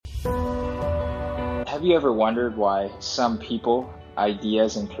Have you ever wondered why some people,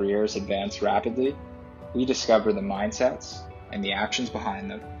 ideas, and careers advance rapidly? We discover the mindsets and the actions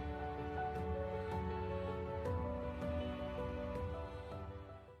behind them.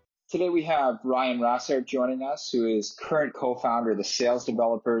 Today we have Ryan Rossart joining us, who is current co-founder of the Sales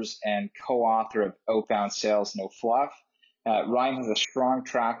Developers and co-author of Outbound Sales No Fluff. Ryan has a strong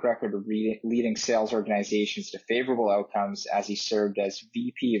track record of leading sales organizations to favorable outcomes as he served as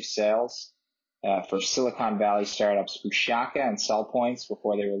VP of Sales for Silicon Valley startups Ushaka and Cellpoints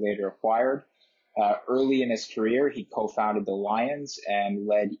before they were later acquired. Early in his career, he co-founded the Lions and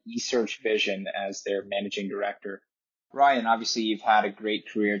led eSearch Vision as their managing director. Ryan, obviously you've had a great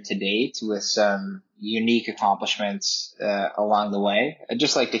career to date with some unique accomplishments along the way. I'd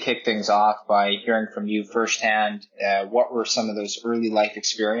just like to kick things off by hearing from you firsthand. What were some of those early life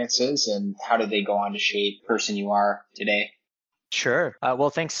experiences and how did they go on to shape the person you are today? Sure. Well,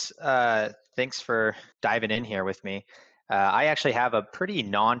 thanks for diving in here with me. I actually have a pretty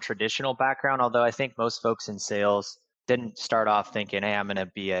non-traditional background, although I think most folks in sales didn't start off thinking, hey, I'm going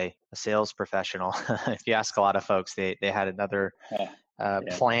to be a sales professional. If you ask a lot of folks, they had another Yeah.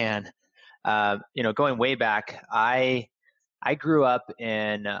 plan. Going way back, I grew up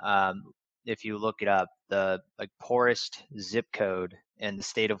in, if you look it up, the poorest zip code in the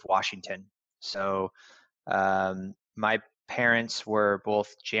state of Washington. So my parents were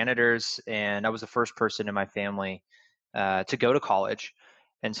both janitors, and I was the first person in my family to go to college.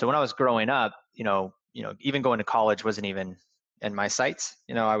 And so when I was growing up, even going to college wasn't even in my sights.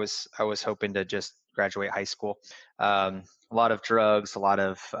 I was hoping to just graduate high school. A lot of drugs, a lot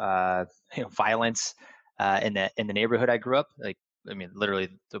of violence in the neighborhood I grew up. Literally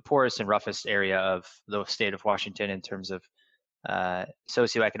the poorest and roughest area of the state of Washington in terms of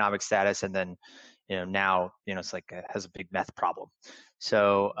socioeconomic status, and then now it's like has a big meth problem.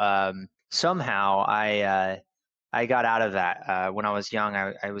 So somehow I got out of that. When I was young,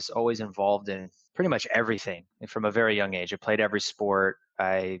 I was always involved in pretty much everything from a very young age. I played every sport.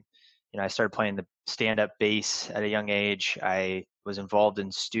 I started playing the stand-up bass at a young age. I was involved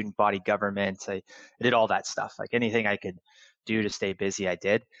in student body government. I did all that stuff. Like anything I could do to stay busy, I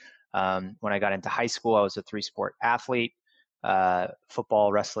did. When I got into high school, I was a three-sport athlete: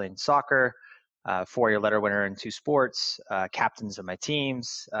 football, wrestling, soccer. Four-year letter winner in two sports, captains of my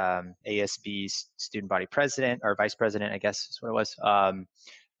teams, ASB student body president or vice president, I guess is what it was.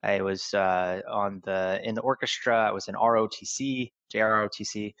 I was in the orchestra. I was in ROTC,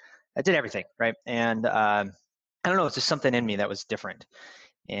 JROTC. I did everything, right? And I don't know, it's just something in me that was different.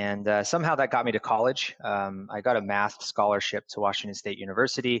 And somehow that got me to college. I got a math scholarship to Washington State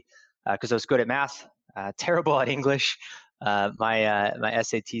University because I was good at math, terrible at English. My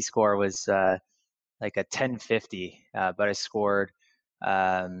SAT score was like a 1050, but I scored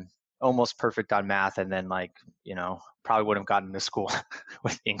almost perfect on math, and then probably wouldn't have gotten to school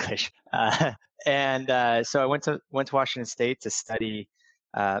with English. So I went to Washington State to study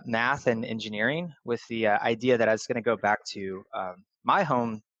math and engineering with the idea that I was going to go back to my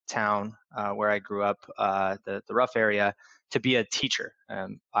hometown where I grew up, the rough area, to be a teacher.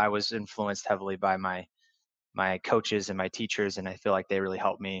 I was influenced heavily by my coaches and my teachers, and I feel like they really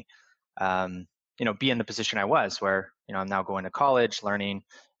helped me be in the position I was, where I'm now going to college, learning,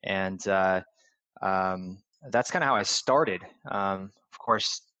 and that's kind of how I started. Of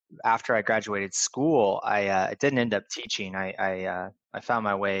course, after I graduated school, I didn't end up teaching. I found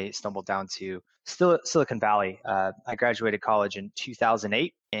my way, stumbled down to Silicon Valley. I graduated college in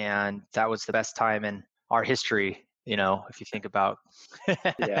 2008, and that was the best time in our history. If you think about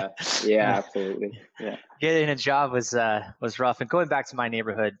Yeah, absolutely. Yeah. getting a job was rough. And going back to my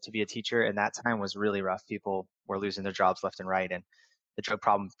neighborhood to be a teacher in that time was really rough. People were losing their jobs left and right, and the drug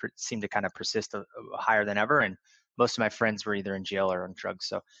problem seemed to kind of persist higher than ever. And most of my friends were either in jail or on drugs,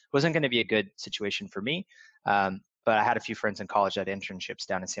 so it wasn't going to be a good situation for me. But I had a few friends in college that had internships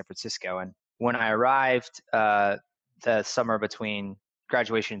down in San Francisco, and when I arrived the summer between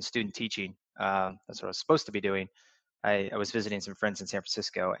graduation and student teaching, that's what I was supposed to be doing. I was visiting some friends in San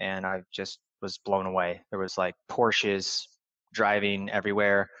Francisco, and I just was blown away. There was like Porsches driving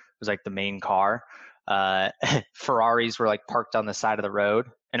everywhere. It was like the main car. Ferraris were like parked on the side of the road.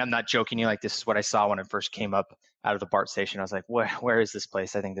 And I'm not joking you, like this is what I saw when I first came up out of the BART station. I was like, where is this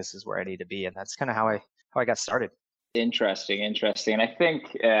place? I think this is where I need to be. And that's kind of how I got started. Interesting. And I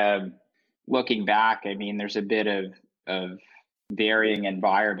think looking back, I mean, there's a bit of varying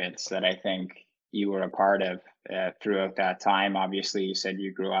environments that I think you were a part of throughout that time. Obviously, you said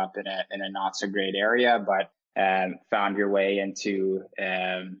you grew up in a not so great area, but found your way into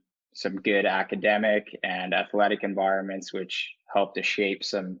some good academic and athletic environments, which helped to shape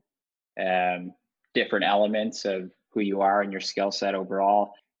some different elements of who you are and your skill set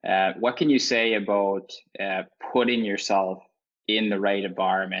overall. What can you say about putting yourself in the right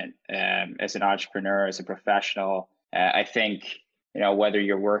environment as an entrepreneur, as a professional? I think, whether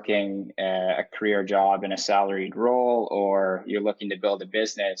you're working a career job in a salaried role or you're looking to build a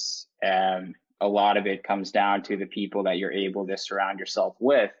business, a lot of it comes down to the people that you're able to surround yourself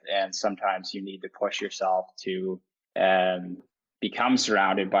with. And sometimes you need to push yourself to become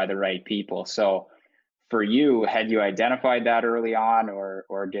surrounded by the right people. So for you, had you identified that early on,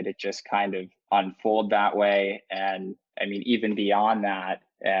 or did it just kind of unfold that way? And I mean, even beyond that,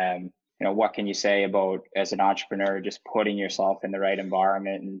 what can you say about, as an entrepreneur, just putting yourself in the right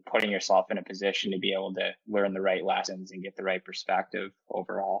environment and putting yourself in a position to be able to learn the right lessons and get the right perspective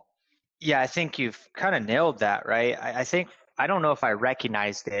overall? Yeah, I think you've kind of nailed that, right? I think, I don't know if I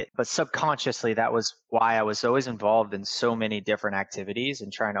recognized it, but subconsciously that was why I was always involved in so many different activities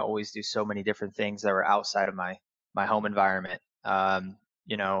and trying to always do so many different things that were outside of my home environment. I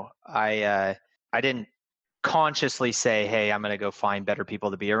didn't consciously say, "Hey, I'm going to go find better people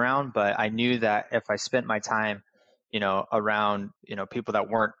to be around," but I knew that if I spent my time, around, people that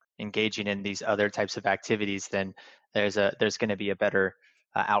weren't engaging in these other types of activities, then there's going to be a better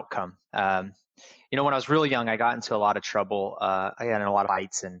outcome. When I was really young, I got into a lot of trouble. I got in a lot of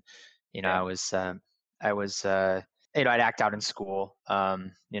fights, and Yeah. I was, I'd act out in school.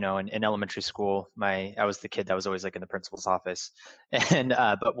 In elementary school, I was the kid that was always like in the principal's office, and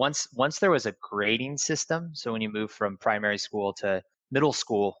but once there was a grading system, so when you move from primary school to middle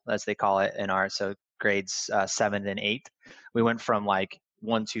school, as they call it in our, so grades 7 and 8, we went from like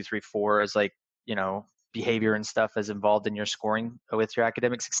 1, 2, 3, 4 as like, behavior and stuff is involved in your scoring with your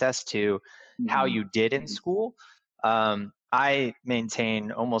academic success to how Mm-hmm. you did in Mm-hmm. school. I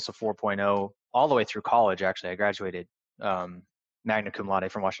maintain almost a 4.0 all the way through college. Actually, I graduated magna cum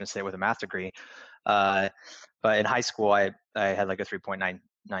laude from Washington State with a math degree. But in high school, I had like a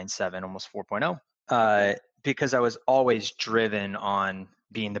 3.997, almost 4.0, because I was always driven on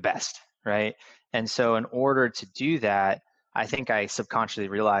being the best, right? And so in order to do that, I think I subconsciously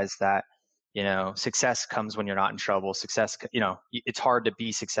realized that, success comes when you're not in trouble. Success, it's hard to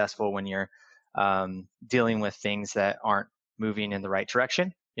be successful when you're dealing with things that aren't moving in the right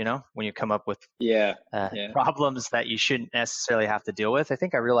direction. When you come up with Yeah. Yeah. problems that you shouldn't necessarily have to deal with. I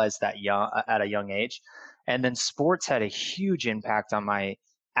think I realized that at a young age. And then sports had a huge impact on my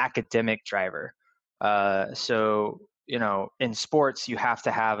academic driver. In sports, you have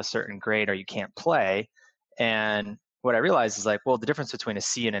to have a certain grade or you can't play. And what I realized is like, well, the difference between a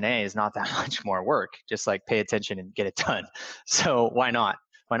C and an A is not that much more work. Just like pay attention and get it done. So why not?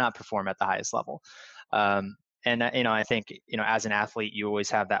 Why not perform at the highest level? And I think as an athlete, you always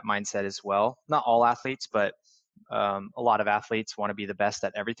have that mindset as well. Not all athletes, but a lot of athletes want to be the best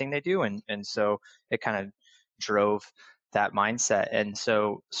at everything they do, and so it kind of drove that mindset. And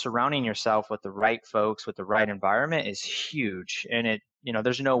so surrounding yourself with the right folks, with the right environment is huge. And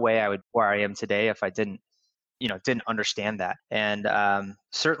there's no way I would where I am today if I didn't understand that. And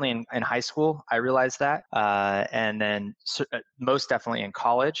certainly in high school, I realized that. And then most definitely in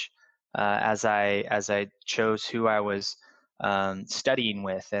college, as I chose who I was studying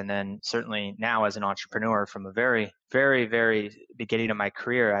with. And then certainly now as an entrepreneur, from a very, very, very beginning of my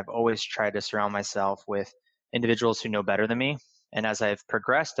career, I've always tried to surround myself with individuals who know better than me. And as I've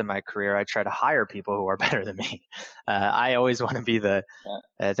progressed in my career, I try to hire people who are better than me. I always want to be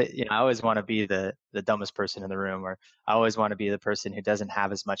I always want to be the dumbest person in the room, or I always want to be the person who doesn't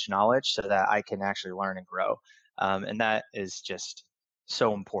have as much knowledge, so that I can actually learn and grow. And that is just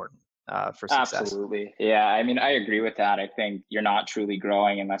so important for success. Absolutely. Yeah. I mean, I agree with that. I think you're not truly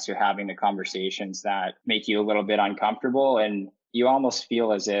growing unless you're having the conversations that make you a little bit uncomfortable. And you almost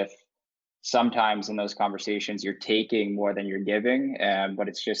feel as if sometimes in those conversations you're taking more than you're giving. But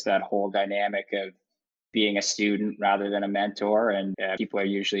it's just that whole dynamic of being a student rather than a mentor. And people are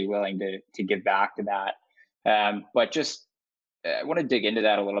usually willing to give back to that. But just I want to dig into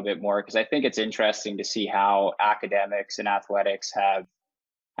that a little bit more because I think it's interesting to see how academics and athletics have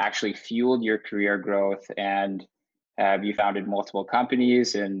actually fueled your career growth. And you founded multiple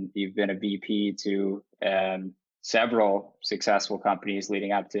companies and you've been a VP to several successful companies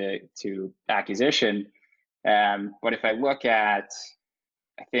leading up to acquisition. But if I look at,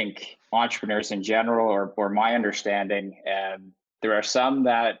 I think, entrepreneurs in general, or my understanding, there are some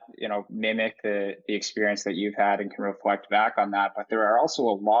that mimic the experience that you've had and can reflect back on that. But there are also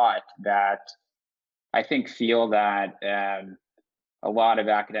a lot that I think feel that a lot of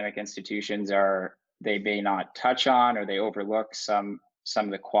academic institutions they may not touch on, or they overlook some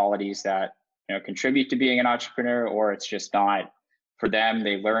of the qualities that contribute to being an entrepreneur, or it's just not for them,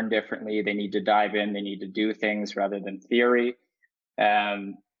 they learn differently. They need to dive in. They need to do things rather than theory.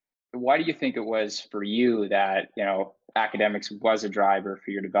 Why do you think it was for you that, academics was a driver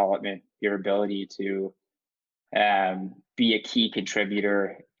for your development, your ability to be a key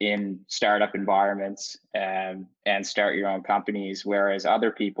contributor in startup environments, and start your own companies, whereas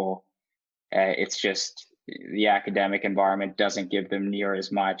other people, it's just the academic environment doesn't give them near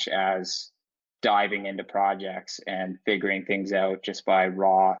as much as diving into projects and figuring things out just by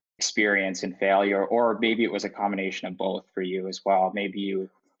raw experience and failure? Or maybe it was a combination of both for you as well. Maybe you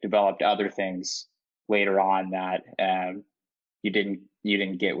developed other things later on that you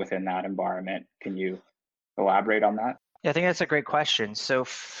didn't get within that environment. Can you elaborate on that? Yeah, I think that's a great question. So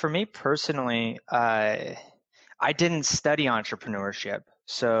for me personally, I didn't study entrepreneurship.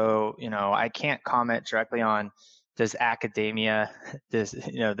 So, I can't comment directly on does academia,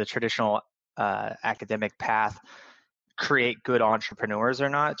 the traditional academic path create good entrepreneurs or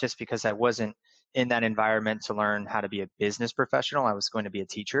not, just because I wasn't in that environment to learn how to be a business professional. I was going to be a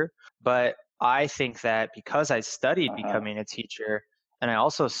teacher. But I think that because I studied becoming a teacher and I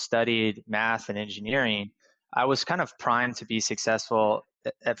also studied math and engineering, I was kind of primed to be successful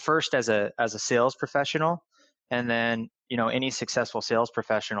at first as a sales professional, and then any successful sales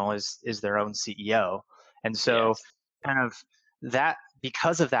professional is their own CEO. And so Yes. kind of that,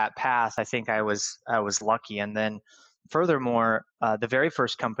 because of that path, I think I was lucky. And then furthermore, the very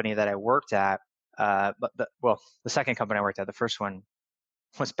first company that I worked at, the second company I worked at, the first one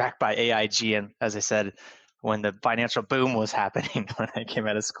was backed by AIG, and as I said, when the financial boom was happening when I came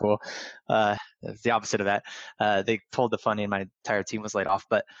out of school, it's the opposite of that. They pulled the funding, my entire team was laid off.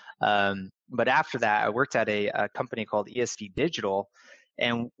 But after that, I worked at a company called ESD Digital,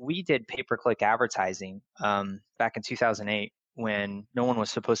 and we did pay-per-click advertising back in 2008 when no one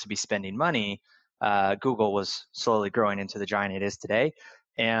was supposed to be spending money. Google was slowly growing into the giant it is today,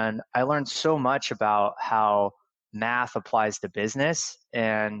 and I learned so much about how math applies to business,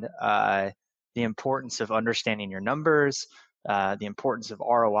 and the importance of understanding your numbers, the importance of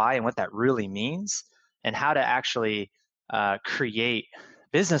ROI and what that really means, and how to actually create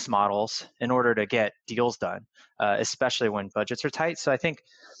business models in order to get deals done, especially when budgets are tight. So I think,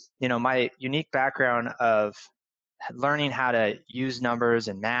 my unique background of learning how to use numbers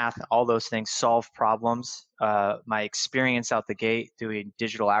and math, all those things, solve problems, my experience out the gate doing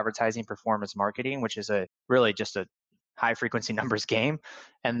digital advertising, performance marketing, which is really just a high frequency numbers game.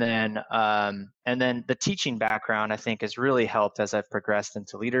 And then the teaching background, I think, has really helped as I've progressed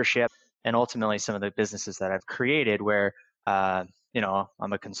into leadership and ultimately some of the businesses that I've created where, I'm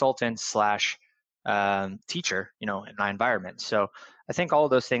a consultant slash teacher, in my environment. So I think all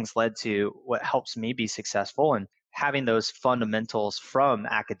of those things led to what helps me be successful, and having those fundamentals from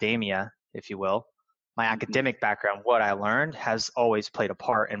academia, if you will. My academic background, what I learned has always played a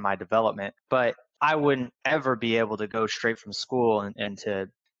part in my development. But I wouldn't ever be able to go straight from school and to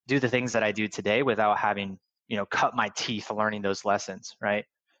do the things that I do today without having, cut my teeth learning those lessons, right?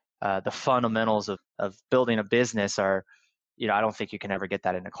 The fundamentals of building a business are, I don't think you can ever get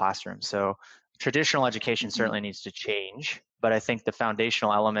that in a classroom. So traditional education certainly needs to change, but I think the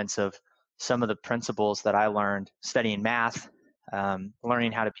foundational elements of some of the principles that I learned studying math,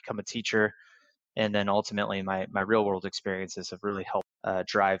 learning how to become a teacher, and then ultimately my real world experiences have really helped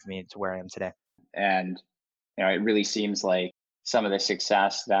drive me to where I am today. And it really seems like some of the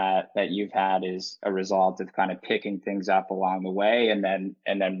success that you've had is a result of kind of picking things up along the way and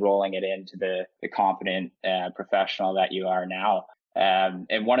then rolling it into the confident professional that you are now.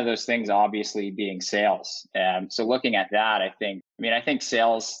 And one of those things obviously being sales. So looking at that, I think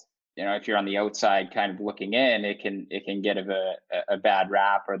sales, if you're on the outside kind of looking in, it can get a bad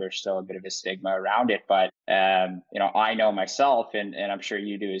rap, or there's still a bit of a stigma around it. But I know myself, and I'm sure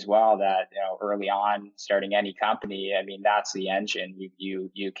you do as well, that early on starting any company, that's the engine.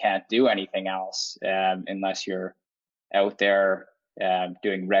 You can't do anything else unless you're out there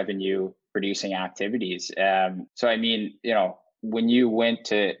doing revenue producing activities. So when you went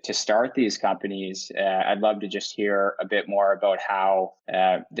to start these companies, I'd love to just hear a bit more about how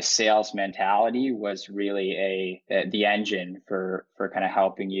the sales mentality was really the engine for kind of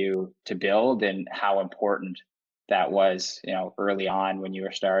helping you to build, and how important that was, early on when you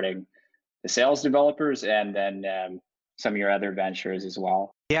were starting the sales developers, and then some of your other ventures as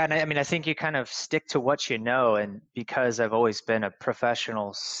well. Yeah, and I think you kind of stick to what you know, and because I've always been a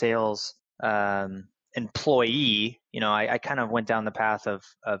professional sales employee, I kind of went down the path of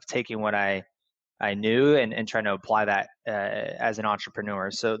taking what I knew and trying to apply that as an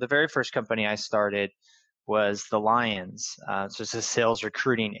entrepreneur. So the very first company I started was the Lions. So it's a sales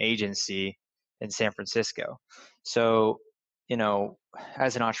recruiting agency in San Francisco. So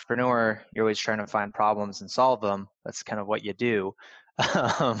as an entrepreneur, you're always trying to find problems and solve them. That's kind of what you do.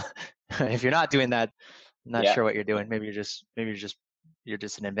 Um, if you're not doing that, I'm not Yeah. sure what you're doing. You're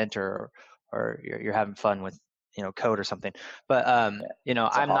just an inventor, or you're having fun with code or something. But Yeah. It's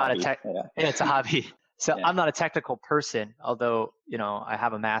a I'm not a hobby. tech. Yeah. It's a hobby. So Yeah. I'm not a technical person. Although I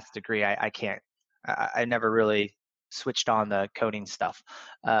have a math degree, I can't. I never really switched on the coding stuff.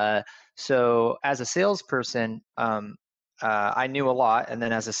 So as a salesperson, I knew a lot, and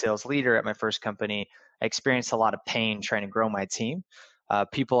then as a sales leader at my first company, I experienced a lot of pain trying to grow my team.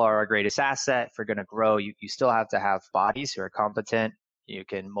 People are our greatest asset. If you're going to grow, you still have to have bodies who are competent. You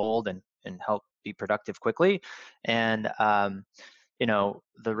can mold and help be productive quickly. And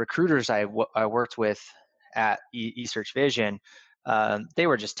the recruiters I worked with at eSearch Vision, they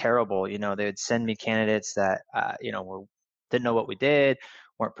were just terrible. They would send me candidates that didn't know what we did,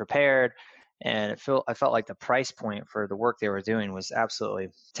 weren't prepared, and I felt like the price point for the work they were doing was absolutely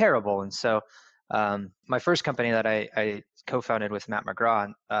terrible. And so my first company that I co-founded with Matt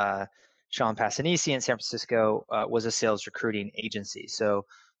McGraw, Sean Passanisi in San Francisco, was a sales recruiting agency. So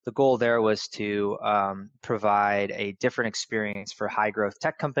the goal there was to provide a different experience for high growth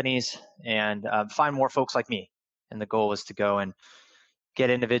tech companies and find more folks like me. And the goal was to go and get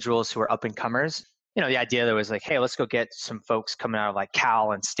individuals who are up and comers. The idea there was like, hey, let's go get some folks coming out of like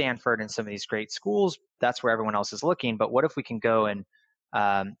Cal and Stanford and some of these great schools. That's where everyone else is looking. But what if we can go and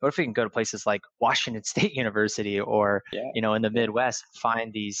what if we can go to places like Washington State University or Yeah. in the Midwest,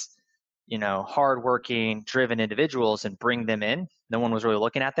 find these hardworking, driven individuals and bring them in. No one was really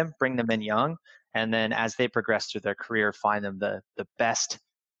looking at them. Bring them in young, and then as they progress through their career, find them the best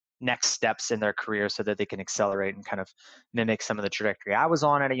next steps in their career so that they can accelerate and kind of mimic some of the trajectory I was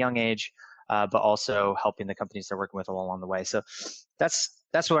on at a young age, but also helping the companies they're working with along the way. So that's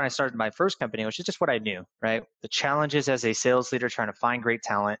when I started my first company, which is just what I knew, right? The challenges as a sales leader trying to find great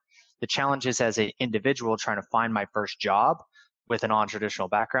talent, the challenges as an individual trying to find my first job with a non-traditional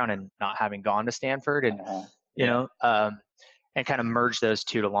background and not having gone to Stanford, and Yeah. and kind of merge those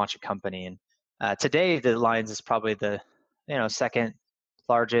two to launch a company. And today, the Lions is probably the second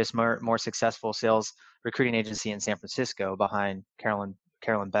largest, more successful sales recruiting agency in San Francisco, behind Carolyn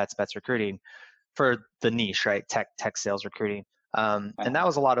Betts Recruiting, for the niche, right? Tech sales recruiting. And that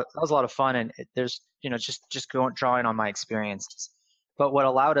was a lot of fun. And there's just drawing on my experience. But what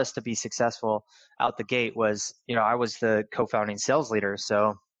allowed us to be successful out the gate was, I was the co-founding sales leader,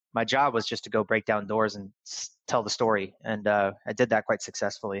 so my job was just to go break down doors and tell the story. And I did that quite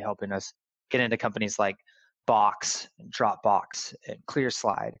successfully, helping us get into companies like Box, and Dropbox, and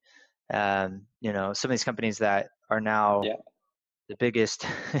ClearSlide. Some of these companies that are now Yeah. the biggest,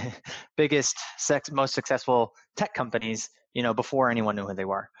 most successful tech companies, before anyone knew who they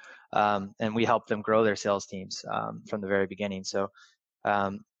were. And we helped them grow their sales teams from the very beginning. So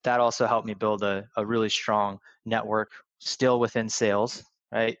that also helped me build a really strong network still within sales,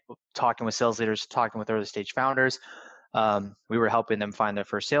 right? Talking with sales leaders, talking with early stage founders. We were helping them find their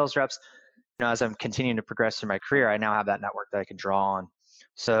first sales reps. As I'm continuing to progress through my career, I now have that network that I can draw on.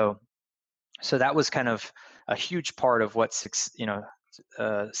 So that was kind of a huge part of what success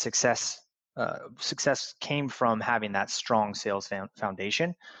came from, having that strong sales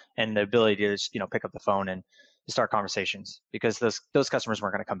foundation and the ability to just, pick up the phone and start conversations, because those customers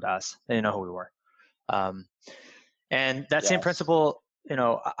weren't going to come to us. They didn't know who we were. And that same Yes. principle,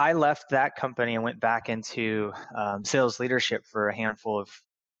 I left that company and went back into sales leadership for a handful of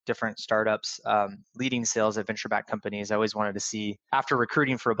different startups, leading sales at venture-backed companies. I always wanted to see, after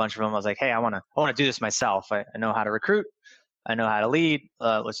recruiting for a bunch of them, I was like, hey, I want to do this myself. I know how to recruit. I know how to lead.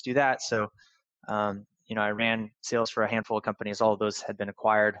 Let's do that. So, I ran sales for a handful of companies. All of those had been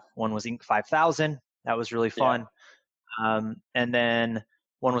acquired. One was Inc. 5000. That was really fun. And then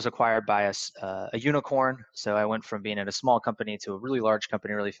one was acquired by a unicorn. So I went from being at a small company to a really large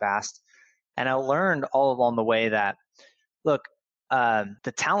company really fast. And I learned all along the way that, look,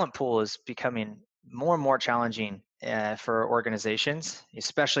 the talent pool is becoming more and more challenging for organizations,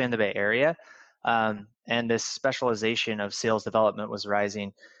 especially in the Bay Area. And this specialization of sales development was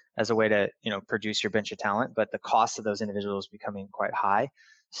rising as a way to produce your bench of talent, but the cost of those individuals becoming quite high.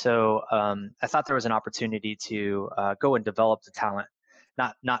 So I thought there was an opportunity to go and develop the talent,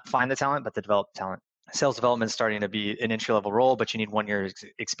 not find the talent, but to develop the talent. Sales development is starting to be an entry level role, but you need 1 year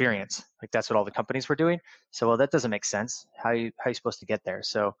experience. Like, that's what all the companies were doing. So, well, that doesn't make sense. How are you supposed to get there?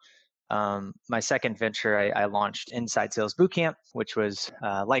 So my second venture, I launched Inside Sales Bootcamp, which was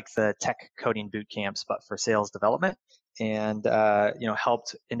like the tech coding boot camps, but for sales development, and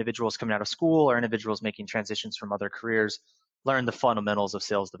helped individuals coming out of school or individuals making transitions from other careers learn the fundamentals of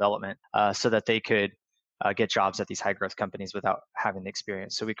sales development, so that they could get jobs at these high growth companies without having the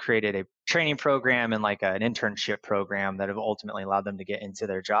experience. So we created a training program and like an internship program that have ultimately allowed them to get into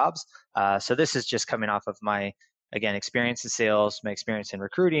their jobs. So this is just coming off of my, again, experience in sales, my experience in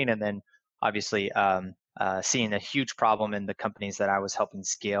recruiting, and then obviously seeing a huge problem in the companies that I was helping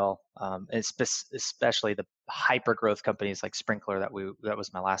scale, especially the hyper growth companies like Sprinkler that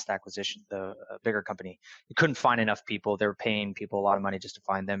was my last acquisition, the bigger company. You couldn't find enough people. They were paying people a lot of money just to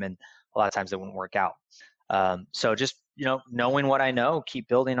find them, and a lot of times it wouldn't work out. So just knowing what I know, keep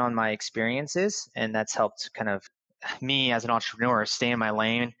building on my experiences, and that's helped kind of me as an entrepreneur stay in my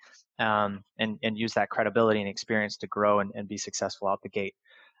lane, and use that credibility and experience to grow and be successful out the gate.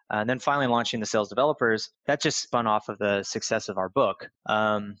 And then finally launching the Sales Developers, that just spun off of the success of our book.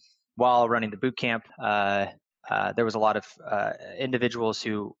 While running the boot camp, there was a lot of individuals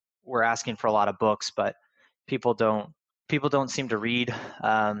who were asking for a lot of books, but people don't seem to read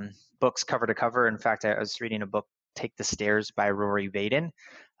books cover to cover. In fact, I was reading a book, Take the Stairs by Rory Vaden,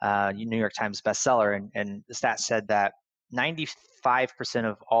 New York Times bestseller, and the stat said that 95%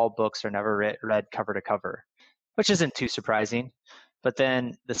 of all books are never read cover to cover, which isn't too surprising. But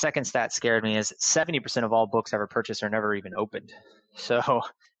then the second stat scared me is 70% of all books ever purchased are never even opened. So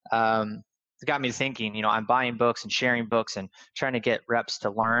it got me thinking, I'm buying books and sharing books and trying to get reps to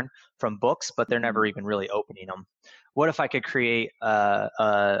learn from books, but they're never even really opening them. What if I could create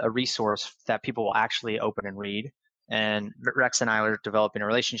a resource that people will actually open and read? And Rex and I were developing a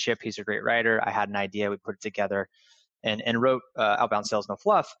relationship. He's a great writer. I had an idea. We put it together and wrote Outbound Sales No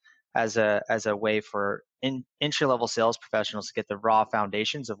Fluff as a way for entry-level sales professionals to get the raw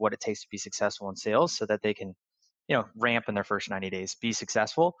foundations of what it takes to be successful in sales so that they can, ramp in their first 90 days, be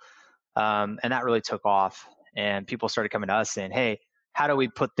successful. And that really took off. And people started coming to us saying, hey, how do we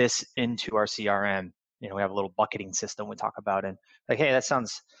put this into our CRM? We have a little bucketing system we talk about. And like, hey, that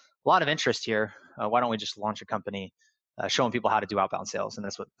sounds a lot of interest here. Why don't we just launch a company showing people how to do outbound sales? And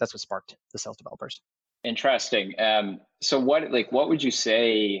that's what sparked the Sales Developers. Interesting. So what would you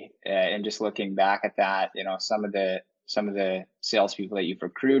say, and just looking back at that, some of the salespeople that you've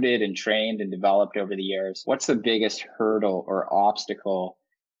recruited and trained and developed over the years, what's the biggest hurdle or obstacle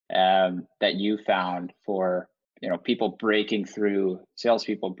that you found for, salespeople breaking through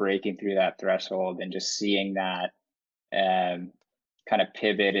that threshold and just seeing that kind of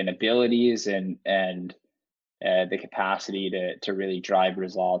pivot in abilities and the capacity to really drive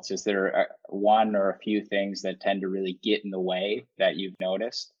results? Is there one or a few things that tend to really get in the way that you've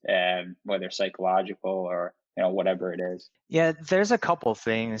noticed, whether psychological or whatever it is? Yeah, there's a couple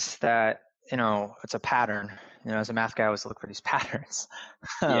things that it's a pattern. As a math guy, I always look for these patterns.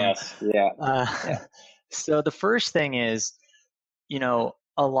 Yes. Yeah. So the first thing is, a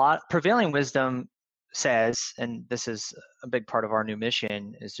lot prevailing wisdom says, and this is a big part of our new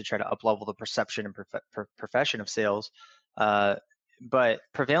mission, is to try to uplevel the perception and profession of sales. But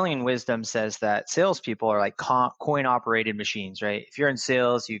prevailing wisdom says that salespeople are like coin-operated machines, right? If you're in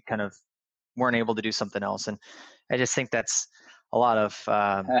sales, you kind of weren't able to do something else, and I just think that's a lot of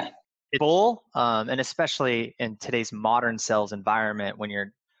bull, and especially in today's modern sales environment, when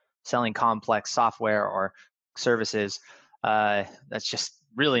you're selling complex software or services, that's just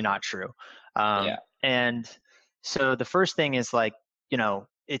really not true. And so the first thing is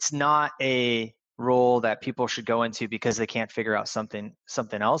it's not a role that people should go into because they can't figure out something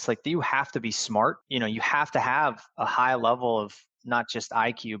else. Like, you have to be smart. You have to have a high level of not just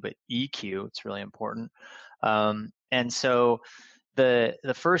IQ, but EQ. It's really important. And so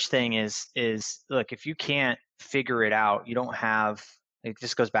the first thing is look, if you can't figure it out, you don't have, it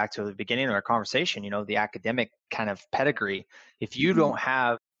just goes back to the beginning of our conversation, the academic kind of pedigree. If you don't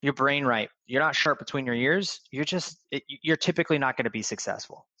have your brain right, you're not sharp between your ears, you're typically not going to be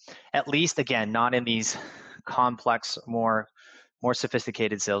successful. At least, again, not in these complex, more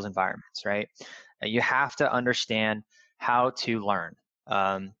sophisticated sales environments, right? You have to understand how to learn.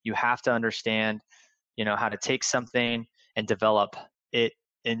 You have to understand, how to take something and develop it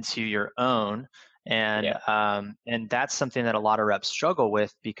into your own. And that's something that a lot of reps struggle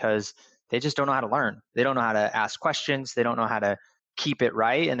with because they just don't know how to learn. They don't know how to ask questions. They don't know how to keep it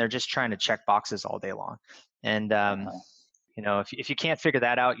right, and they're just trying to check boxes all day long. And if you can't figure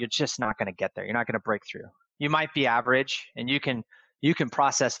that out, you're just not going to get there. You're not going to break through. You might be average, and you can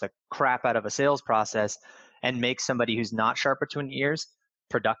process the crap out of a sales process and make somebody who's not sharp between the ears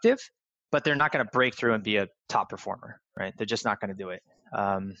productive, but they're not going to break through and be a top performer, right? They're just not going to do it.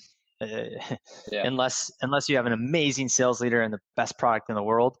 Unless you have an amazing sales leader and the best product in the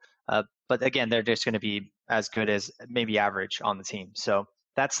world. But again, they're just going to be as good as maybe average on the team. So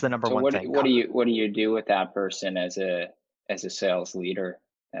that's the number one thing. What do you do with that person as a sales leader?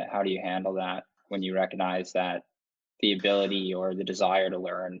 How do you handle that? when you recognize that the ability or the desire to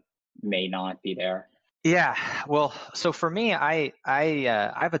learn may not be there? Yeah, well, so for me, I've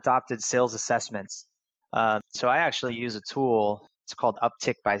adopted sales assessments. So I actually use a tool. It's called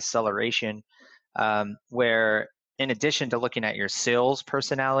Uptick by Acceleration, where in addition to looking at your sales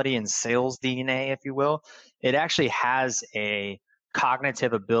personality and sales DNA, if you will, it actually has a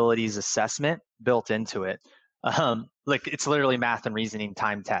cognitive abilities assessment built into it. Like it's literally math and reasoning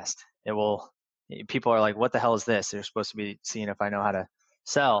time test. It will. People are like, "What the hell is this?" They're supposed to be seeing if I know how to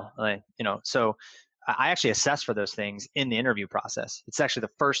sell, like so. I actually assess for those things in the interview process. It's actually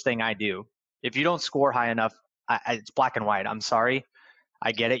the first thing I do. If you don't score high enough, it's black and white. I'm sorry.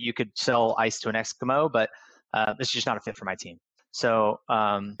 I get it. You could sell ice to an Eskimo, but it's just not a fit for my team. So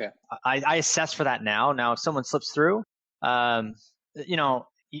Okay. I assess for that now. Now, if someone slips through, um,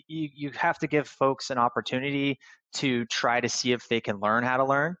 you have to give folks an opportunity to try to see if they can learn how to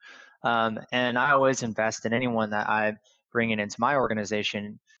learn. And I always invest in anyone that I'm bringing into my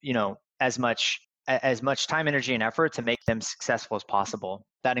organization, as much time, energy, and effort to make them successful as possible.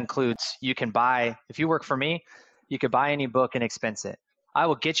 That includes if you work for me, you could buy any book and expense it. I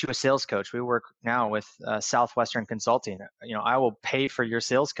will get you a sales coach. We work now with Southwestern Consulting. I will pay for your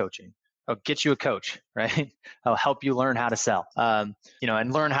sales coaching. I'll get you a coach, right? I'll help you learn how to sell, and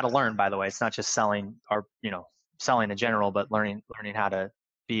learn how to learn, by the way. It's not just selling selling in general, but learning how to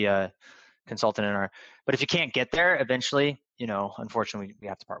be a consultant but if you can't get there eventually, unfortunately we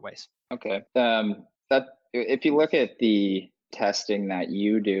have to part ways. Okay. That if you look at the testing that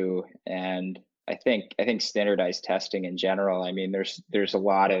you do, and I think standardized testing in general, I mean, there's a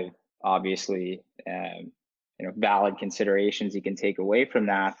lot of obviously valid considerations you can take away from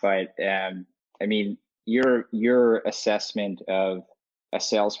that, but I mean, your assessment of a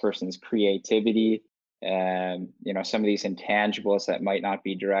salesperson's creativity, some of these intangibles that might not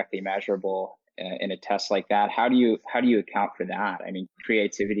be directly measurable in a test like that. How do you account for that? I mean,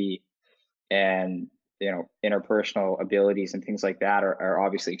 creativity and interpersonal abilities and things like that are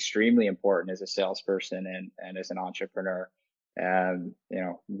obviously extremely important as a salesperson and as an entrepreneur.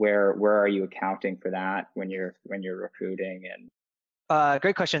 Where are you accounting for that when you're recruiting? And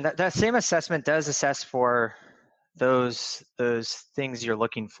great question. That same assessment does assess for those things you're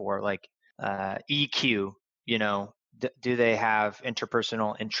looking for, like EQ. Do they have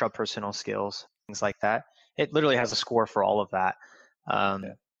interpersonal, intrapersonal skills, things like that? It literally has a score for all of that.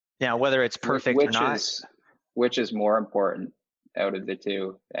 Now, whether it's perfect or not, which is more important out of the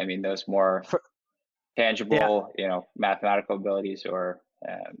two? I mean, those more tangible, mathematical abilities, or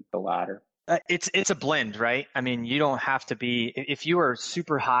the latter? It's a blend, right? I mean, you don't have to be, if you are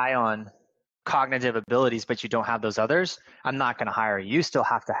super high on cognitive abilities, but you don't have those others, I'm not going to hire you. You still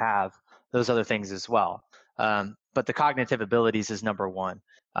have to have those other things as well. But the cognitive abilities is number one.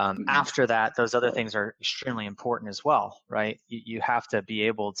 After that, those other things are extremely important as well, right? You have to be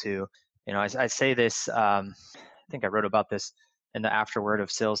able to, I say this, I think I wrote about this in the afterword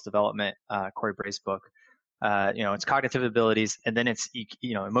of sales development, Corey Bray's book. It's cognitive abilities, and then it's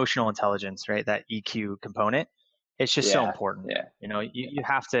emotional intelligence, right? That EQ component. It's just so important. Yeah. You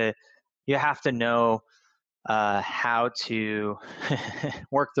have to know how to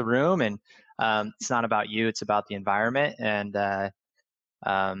work the room, and it's not about you; it's about the environment, and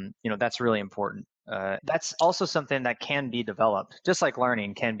that's really important. That's also something that can be developed, just like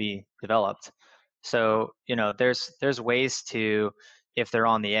learning can be developed. So there's ways to, if they're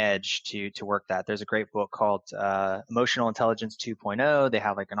on the edge, to work that. There's a great book called Emotional Intelligence 2.0. They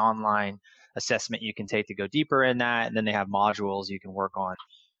have like an online assessment you can take to go deeper in that, and then they have modules you can work on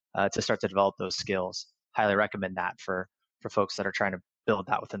to start to develop those skills. Highly recommend that for folks that are trying to build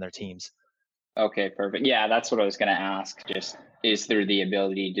that within their teams. Okay, perfect. Yeah, that's what I was going to ask. Just, is there the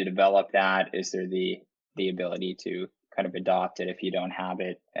ability to develop that? Is there the ability to kind of adopt it if you don't have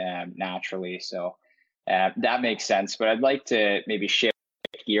it naturally? So that makes sense. But I'd like to maybe shift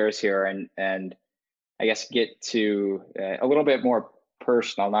gears here and I guess get to a little bit more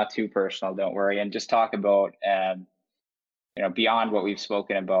personal, not too personal, don't worry, and just talk about beyond what we've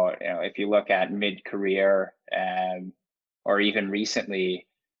spoken about. If you look at mid-career or even recently,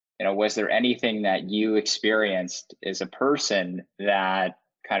 was there anything that you experienced as a person that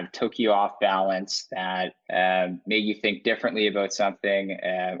kind of took you off balance, that made you think differently about something,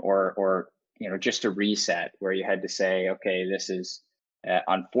 or just a reset where you had to say, okay, this is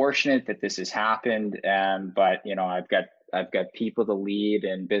unfortunate that this has happened, but I've got people to lead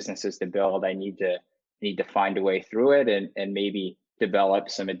and businesses to build. I need to find a way through it, and maybe develop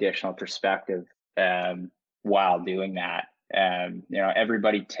some additional perspective while doing that.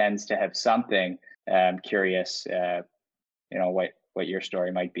 Everybody tends to have something. I'm curious, what your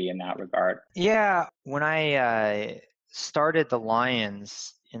story might be in that regard. Yeah, when I started the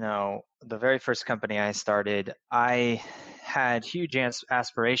Lions, the very first company I started, I had huge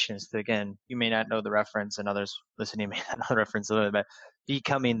aspirations to, again, you may not know the reference, and others listening may not know the reference a little bit,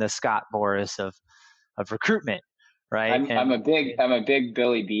 becoming the Scott Boras of recruitment, right? I'm And a big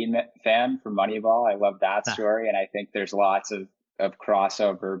Billy Beane fan from Moneyball. I love that story, and I think there's lots of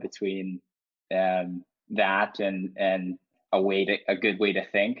crossover between that and a good way to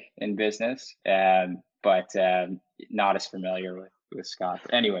think in business. But not as familiar with Scott.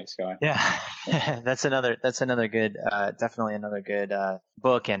 But anyways, go on. yeah, that's another good, definitely another good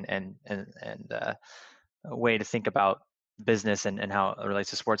book and way to think about business and how it relates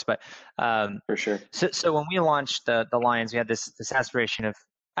to sports. But For sure. so when we launched the Lions, we had this aspiration of,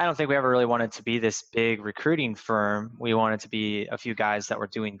 I don't think we ever really wanted to be this big recruiting firm. We wanted to be a few guys that were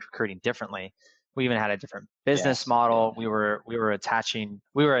doing recruiting differently. We even had a different business Yes. model. We were attaching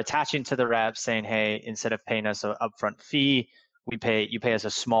to the reps, saying, hey, instead of paying us an upfront fee, you pay us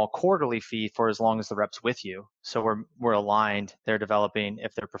a small quarterly fee for as long as the rep's with you. So we're aligned. They're developing.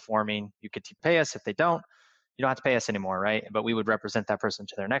 If they're performing, you could pay us. If they don't, you don't have to pay us anymore, right? But we would represent that person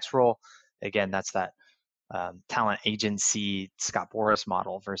to their next role. Again, that's that talent agency Scott Boras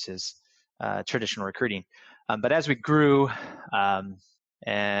model versus traditional recruiting. But as we grew,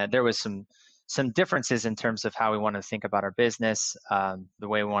 and there was some differences in terms of how we wanted to think about our business, the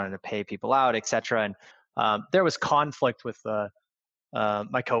way we wanted to pay people out, et cetera. And there was conflict with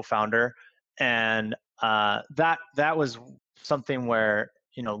my co-founder, and that was something where,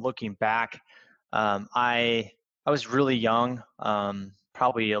 looking back, I was really young,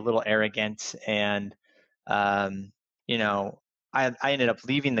 probably a little arrogant, and um, you know I ended up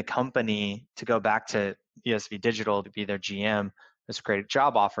leaving the company to go back to ESV Digital to be their GM. It was a great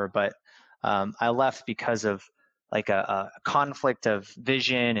job offer, but I left because of like a conflict of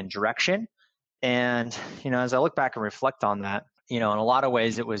vision and direction. And as I look back and reflect on that, in a lot of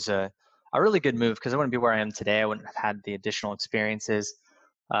ways it was a really good move, because I wouldn't be where I am today. I wouldn't have had the additional experiences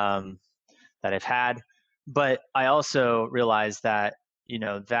um, that I've had. But I also realized that,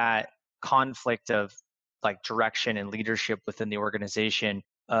 that conflict of like direction and leadership within the organization,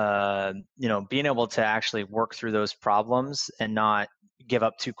 being able to actually work through those problems and not give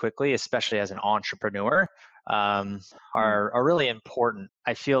up too quickly, especially as an entrepreneur, are really important.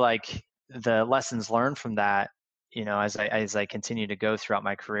 I feel like the lessons learned from that, as I continue to go throughout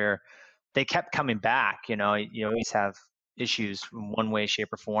my career, they kept coming back. You always have issues in one way,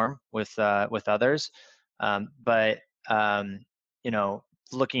 shape, or form with others, but you know,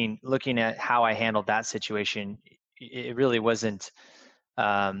 looking at how I handled that situation, it really wasn't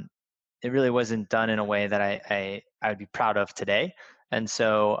um, it really wasn't done in a way that I would be proud of today. And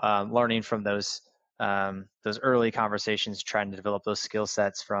so learning from those early conversations, trying to develop those skill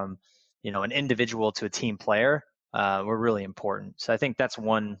sets from an individual to a team player, were really important. So I think that's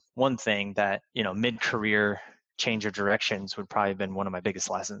one thing that mid-career change of directions would probably have been one of my biggest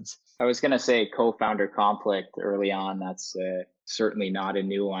lessons. I was going to say co-founder conflict early on. That's certainly not a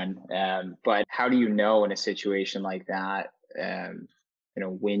new one. But how do you know in a situation like that,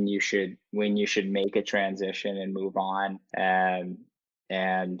 when you should make a transition and move on,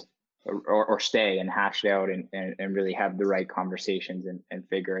 and or stay and hash it out and really have the right conversations and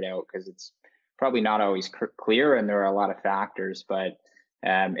figure it out, because it's probably not always clear and there are a lot of factors. But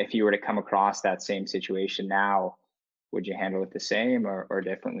if you were to come across that same situation now, would you handle it the same or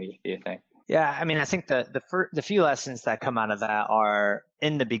differently, do you think? Yeah, I mean, I think the few lessons that come out of that are,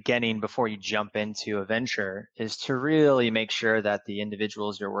 in the beginning, before you jump into a venture, is to really make sure that the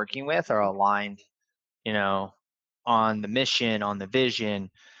individuals you're working with are aligned, you know, on the mission, on the vision,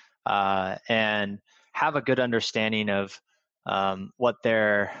 and have a good understanding of what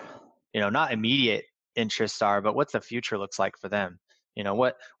their, not immediate interests are, but what the future looks like for them.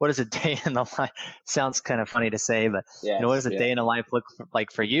 What does a day in the life, sounds kind of funny to say, but what Yes, does a yeah. day in a life look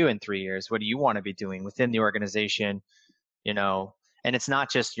like for you in 3 years? What do you want to be doing within the organization? you know and it's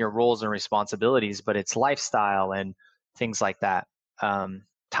not just your roles and responsibilities, but it's lifestyle and things like that.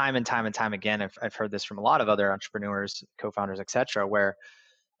 Time and time and time again, I've heard this from a lot of other entrepreneurs, co-founders, etc., where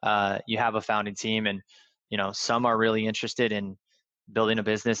you have a founding team, and some are really interested in building a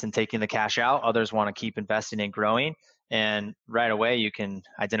business and taking the cash out. Others want to keep investing and growing, and right away you can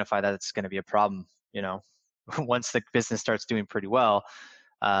identify that it's going to be a problem. Once the business starts doing pretty well,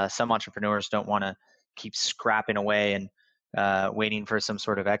 some entrepreneurs don't want to keep scrapping away and waiting for some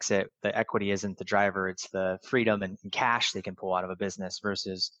sort of exit. The equity isn't the driver; it's the freedom and cash they can pull out of a business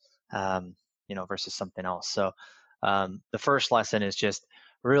versus versus something else. So the first lesson is just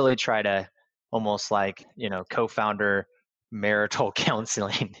really try to, almost like co-founder marital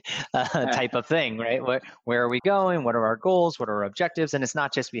counseling type of thing, right? Where are we going? What are our goals? What are our objectives? And it's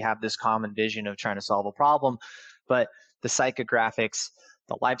not just we have this common vision of trying to solve a problem, but the psychographics,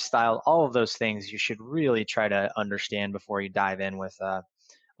 the lifestyle, all of those things you should really try to understand before you dive in with a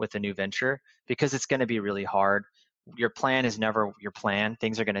new venture, because it's going to be really hard. Your plan is never your plan.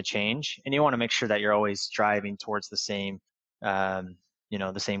 Things are going to change, and you want to make sure that you're always driving towards the same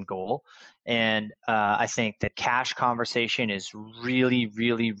the same goal. And I think the cash conversation is really,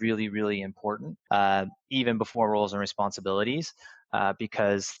 really, really, really important, even before roles and responsibilities,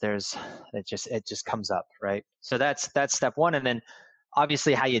 because it just comes up, right? So that's step one. And then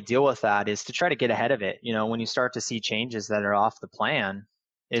obviously how you deal with that is to try to get ahead of it. When you start to see changes that are off the plan,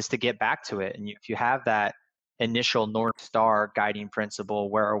 is to get back to it. And if you have that initial North Star guiding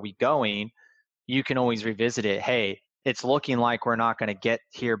principle, where are we going? You can always revisit it. Hey, it's looking like we're not going to get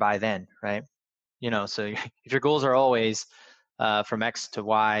here by then, right? So if your goals are always from X to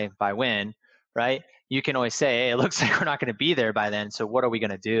Y by when, right? You can always say, hey, it looks like we're not going to be there by then. So what are we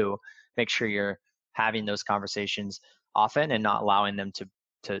going to do? Make sure you're having those conversations often and not allowing them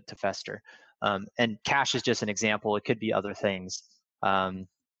to fester. And cash is just an example. It could be other things.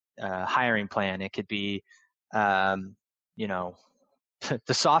 Hiring plan. It could be, the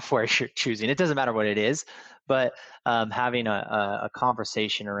software you're choosing. It doesn't matter what it is, but having a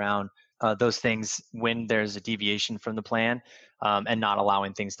conversation around those things when there's a deviation from the plan, and not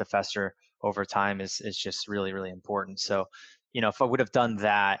allowing things to fester over time is just really, really important. So, if I would have done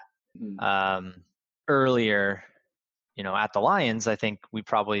that earlier, at the Lions, I think we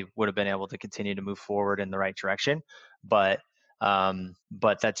probably would have been able to continue to move forward in the right direction. But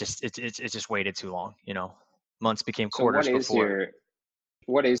that just it's just waited too long. Months became So quarters before.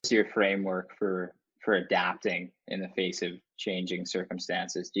 what is your framework for adapting in the face of changing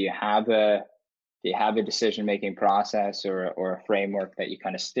circumstances? Do you have a decision making process or a framework that you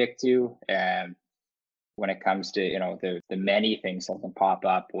kind of stick to when it comes to the many things that can pop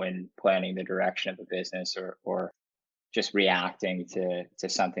up when planning the direction of a business or just reacting to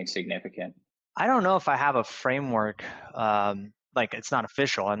something significant? I don't know if I have a framework. Like it's not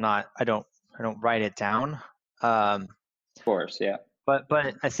official. I don't write it down. Of course, yeah. But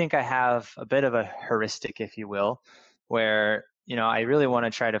I think I have a bit of a heuristic, if you will, where I really want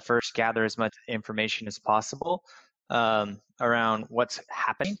to try to first gather as much information as possible around what's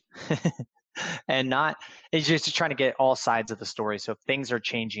happening, and not it's just trying to get all sides of the story. So if things are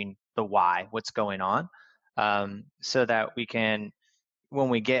changing, the why, what's going on, so that we can, when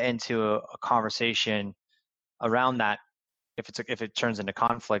we get into a conversation around that, if it turns into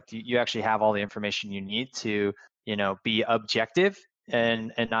conflict, you actually have all the information you need to be objective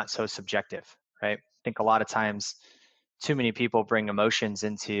and not so subjective, right? I think a lot of times too many people bring emotions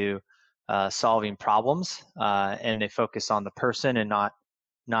into solving problems, and they focus on the person and not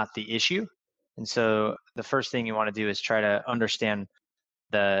the issue. And so the first thing you want to do is try to understand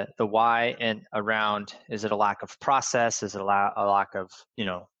the why, and around, is it a lack of process, is it a lack of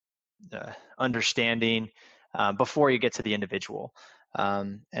understanding, before you get to the individual.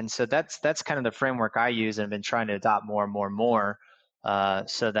 And so that's kind of the framework I use and have been trying to adopt more and more and more,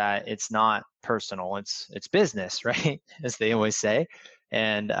 so that it's not personal, it's business, right? As they always say.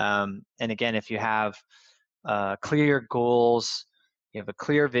 And again, if you have clear goals, you have a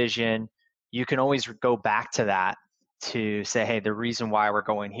clear vision, you can always go back to that to say, hey, the reason why we're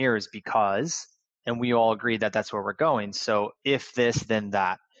going here is because, and we all agree that that's where we're going. So if this, then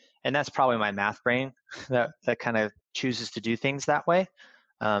that. And that's probably my math brain that kind of chooses to do things that way.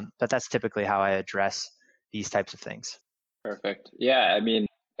 But that's typically how I address these types of things. Perfect. Yeah, I mean,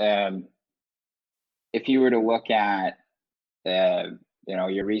 if you were to look at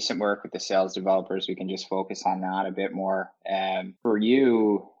your recent work with the sales developers, we can just focus on that a bit more. For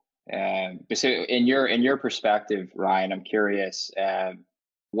you, so in your perspective, Ryan, I'm curious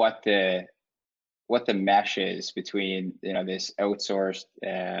what the mesh is between this outsourced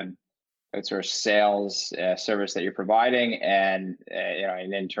sales service that you're providing and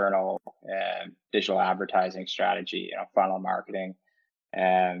an internal digital advertising strategy, funnel marketing,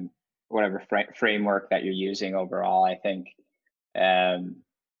 whatever framework that you're using overall. I think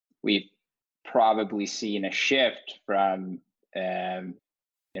we've probably seen a shift from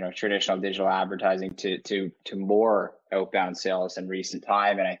traditional digital advertising to more outbound sales in recent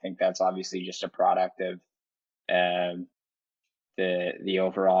time, and I think that's obviously just a product of the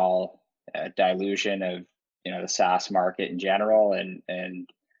overall dilution of the SaaS market in general, and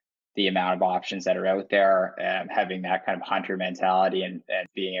the amount of options that are out there. Having that kind of hunter mentality and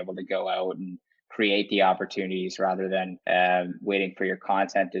being able to go out and create the opportunities rather than waiting for your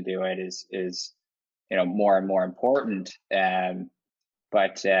content to do it is more and more important.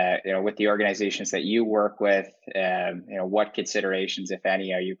 But with the organizations that you work with, what considerations, if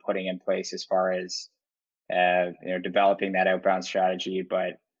any, are you putting in place as far as developing that outbound strategy,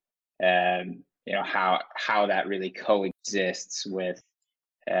 but how that really coexists with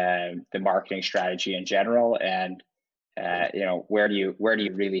the marketing strategy in general, and where do you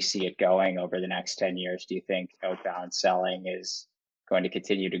really see it going over the next 10 years? Do you think outbound selling is going to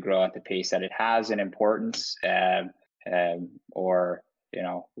continue to grow at the pace that it has in importance, or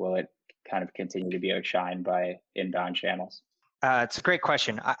will it kind of continue to be outshined by inbound channels? It's a great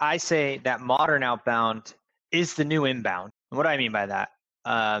question. I say that modern outbound is the new inbound. And what do I mean by that?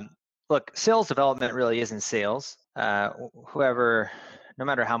 Look, sales development really isn't sales. No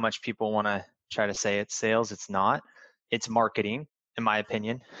matter how much people want to try to say it's sales, it's not. It's marketing, in my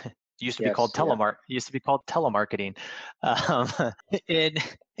opinion. It used to be called It used to be called telemarketing.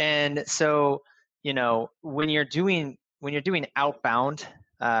 And so, when you're doing outbound,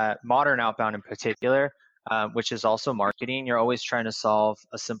 modern outbound in particular, which is also marketing, you're always trying to solve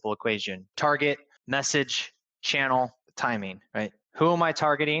a simple equation: target, message, channel, timing, right? Who am I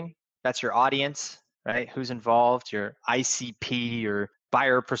targeting? That's your audience, right? Who's involved, your ICP, your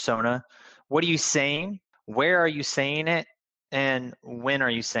buyer persona. What are you saying? Where are you saying it? And when are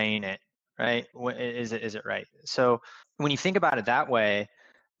you saying it, right? Is it right? So when you think about it that way,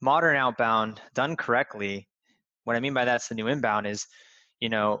 modern outbound done correctly, what I mean by that's the new inbound is,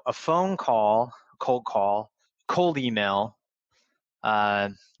 a phone call, cold call, cold email,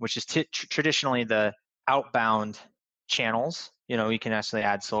 which is traditionally the outbound channels. You can actually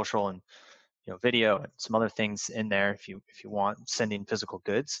add social and video and some other things in there if you want, sending physical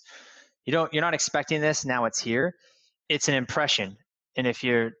goods. You're not expecting this, now it's here. It's an impression. And if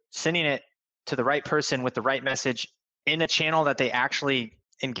you're sending it to the right person with the right message in a channel that they actually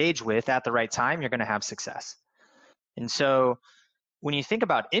engage with at the right time, you're going to have success. And so when you think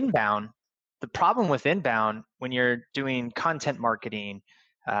about inbound, the problem with inbound, when you're doing content marketing,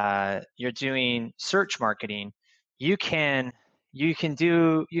 you're doing search marketing, you can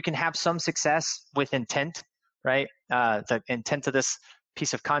have some success with intent, right? The intent of this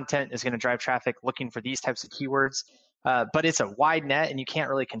piece of content is going to drive traffic looking for these types of keywords, but it's a wide net and you can't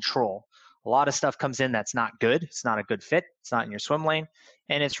really control. A lot of stuff comes in that's not good. It's not a good fit. It's not in your swim lane,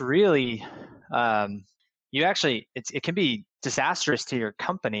 and it's really it can be disastrous to your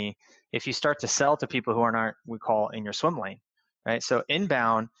company if you start to sell to people who aren't we call in your swim lane, right? So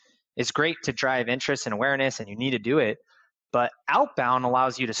inbound is great to drive interest and awareness, and you need to do it. But outbound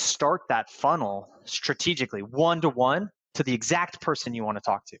allows you to start that funnel strategically, one-to-one, to the exact person you want to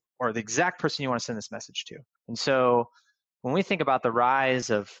talk to, or the exact person you want to send this message to. And so when we think about the rise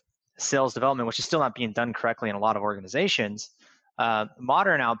of sales development, which is still not being done correctly in a lot of organizations,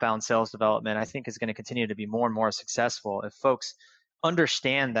 modern outbound sales development, I think, is going to continue to be more and more successful if folks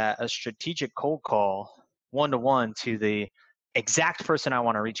understand that a strategic cold call, one-to-one, to the exact person I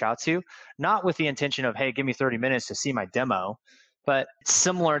want to reach out to, not with the intention of, hey, give me 30 minutes to see my demo, but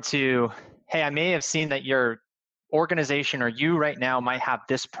similar to, hey, I may have seen that your organization or you right now might have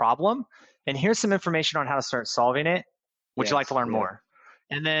this problem, and here's some information on how to start solving it. Would you like to learn more?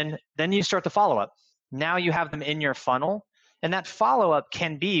 And then you start the follow-up. Now you have them in your funnel, and that follow-up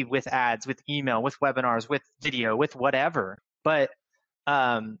can be with ads, with email, with webinars, with video, with whatever. But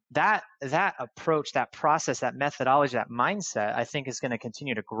that approach, that process, that methodology, that mindset, I think is going to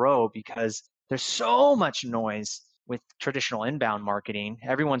continue to grow because there's so much noise with traditional inbound marketing.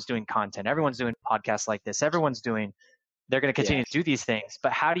 Everyone's doing content. Everyone's doing podcasts like this. They're going to continue to do these things.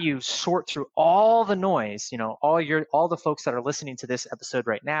 But how do you sort through all the noise, all the folks that are listening to this episode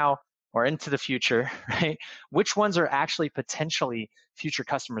right now or into the future, right? Which ones are actually potentially future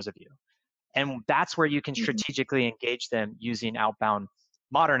customers of you? And that's where you can strategically engage them using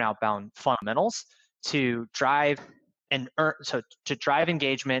modern outbound fundamentals to drive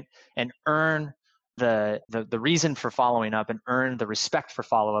engagement and earn the reason for following up and earn the respect for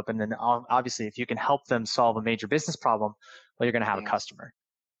follow-up. And then obviously, if you can help them solve a major business problem, well, you're going to have a customer.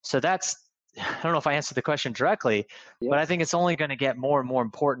 So I don't know if I answered the question directly, but I think it's only going to get more and more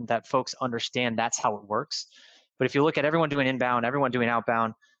important that folks understand that's how it works. But if you look at everyone doing inbound, everyone doing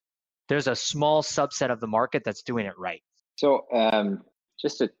outbound, there's a small subset of the market that's doing it right. So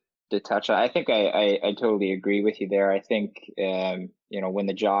just to touch on, I think I totally agree with you there. I think when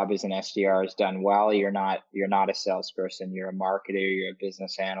the job as an SDR is done well, you're not a salesperson. You're a marketer. You're a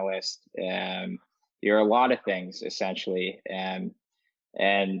business analyst. You're a lot of things essentially. And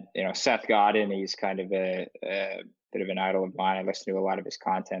Seth Godin, he's kind of a bit of an idol of mine. I listen to a lot of his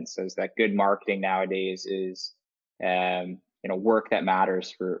content. Says that good marketing nowadays is work that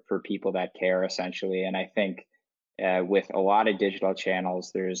matters for people that care, essentially. And I think with a lot of digital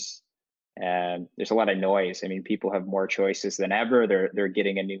channels, there's a lot of noise. I mean, people have more choices than ever. They're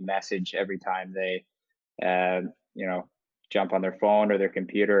getting a new message every time they uh, you know jump on their phone or their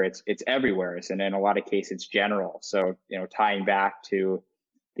computer. It's everywhere, and in a lot of cases it's general. So tying back to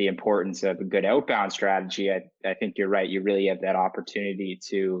the importance of a good outbound strategy, I think you're right. You really have that opportunity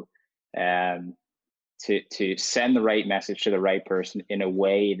um, to send the right message to the right person in a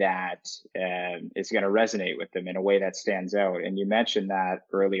way that is going to resonate with them, in a way that stands out. And you mentioned that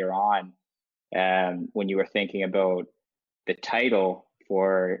earlier on when you were thinking about the title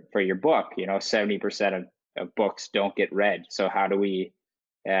for your book. 70% of books don't get read. So how do we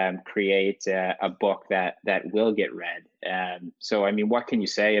create a book that will get read? So I mean, what can you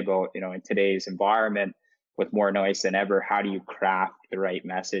say about in today's environment with more noise than ever? How do you craft the right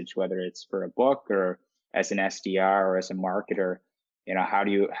message, whether it's for a book or as an SDR or as a marketer? How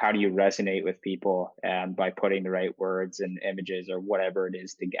do you resonate with people by putting the right words and images or whatever it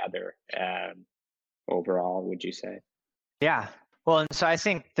is together? Overall, would you say? Yeah. Well, and so I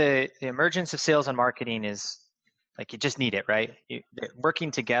think the emergence of sales and marketing is like you just need it, right? Working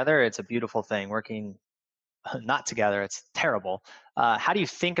together, it's a beautiful thing. Working not together, it's terrible. How do you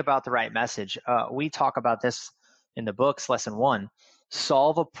think about the right message? We talk about this in the books, lesson 1,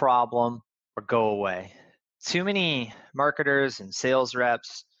 solve a problem or go away. Too many marketers and sales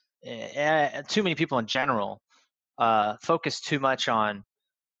reps, too many people in general, focus too much on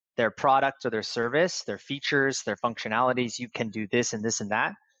their product or their service, their features, their functionalities. You can do this and this and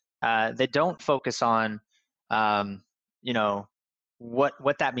that. They don't focus on, you know,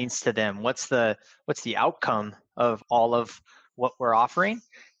 what that means to them. What's the outcome of all of what we're offering,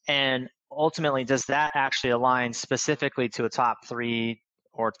 and ultimately, does that actually align specifically to a top 3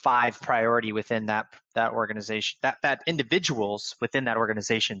 or 5 priority within that organization, that individuals within that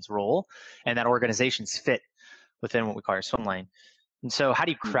organization's role and that organization's fit within what we call our swim lane. And so how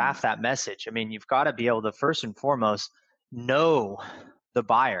do you Mhm. craft that message? I mean, you've got to be able to first and foremost know the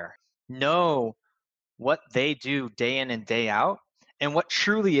buyer, know what they do day in and day out, and what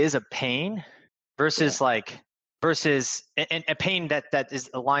truly is a pain Yeah. versus and a pain that is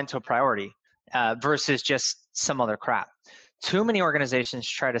aligned to a priority versus just some other crap. Too many organizations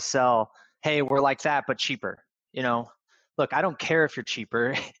try to sell, hey, we're like that but cheaper. Look, I don't care if you're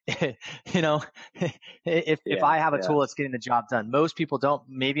cheaper. you know, if Yeah. I have a Yeah. tool that's getting the job done, most people don't.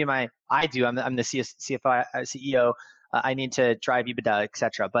 Maybe I do. I'm the CFO, CEO. I need to drive EBITDA,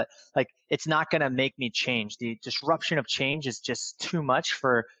 etc. But like, it's not going to make me change. The disruption of change is just too much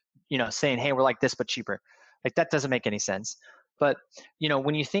for saying, hey, we're like this but cheaper. Like, that doesn't make any sense. But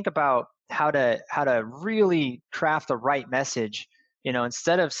when you think about how to really craft the right message,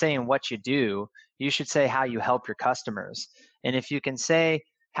 instead of saying what you do, you should say how you help your customers. And if you can say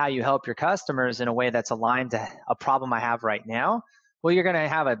how you help your customers in a way that's aligned to a problem I have right now, well, you're going to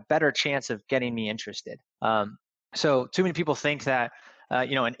have a better chance of getting me interested. So too many people think that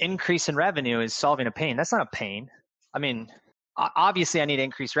an increase in revenue is solving a pain. That's not a pain. I mean, obviously I need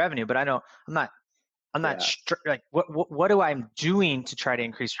increased revenue, but I'm not Yeah. like what do I'm doing to try to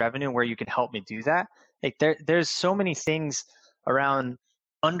increase revenue where you can help me do that? Like, there's so many things around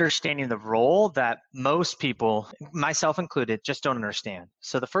understanding the role that most people, myself included, just don't understand.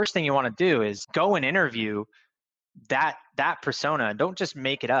 So the first thing you want to do is go and interview that persona. Don't just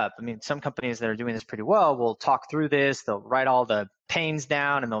make it up. I mean, some companies that are doing this pretty well will talk through this, they'll write all the pains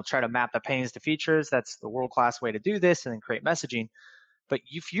down and they'll try to map the pains to features. That's the world-class way to do this, and then create messaging. But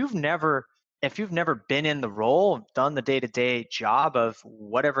if you've never been in the role, done the day-to-day job of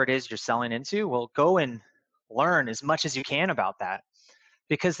whatever it is you're selling into, well, go and learn as much as you can about that.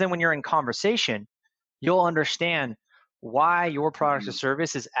 Because then when you're in conversation, you'll understand why your product or Mhm.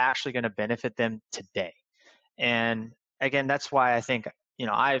 service is actually going to benefit them today. And again, that's why I think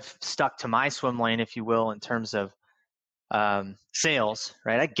I've stuck to my swim lane, if you will, in terms of sales.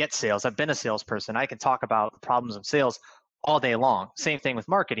 Right? I get sales. I've been a salesperson. I can talk about the problems of sales all day long. Same thing with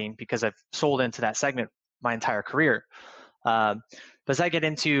marketing, because I've sold into that segment my entire career. But as I get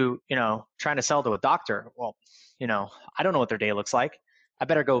into trying to sell to a doctor, well, I don't know what their day looks like. I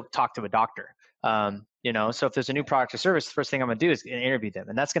better go talk to a doctor. So if there's a new product or service, the first thing I'm going to do is interview them,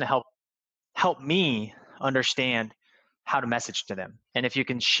 and that's going to help me understand how to message to them. And if you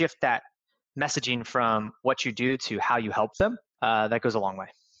can shift that messaging from what you do to how you help them, that goes a long way.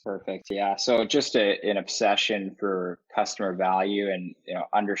 Perfect. Yeah. So just an obsession for customer value and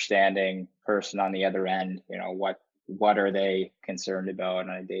understanding person on the other end. What are they concerned about on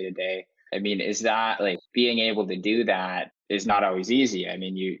a day to day? I mean, is that like being able to do that is not always easy. I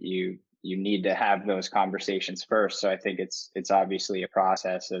mean, you you need to have those conversations first. So I think it's obviously a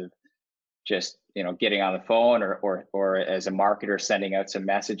process of just, getting on the phone, or as a marketer, sending out some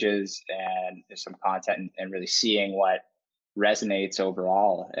messages and some content, and really seeing what resonates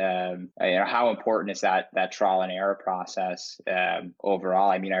overall. How important is that trial and error process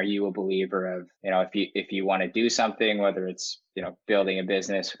overall? I mean, are you a believer of, if you want to do something, whether it's, building a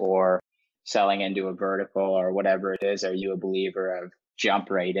business or selling into a vertical or whatever it is, are you a believer of jump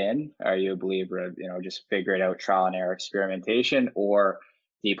right in? Are you a believer of, just figure it out, trial and error experimentation? Or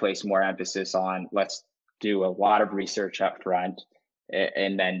do you place more emphasis on, let's do a lot of research up front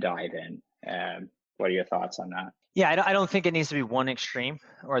and then dive in? What are your thoughts on that? Yeah, I don't think it needs to be one extreme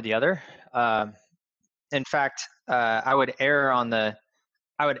or the other. In fact, I would err on the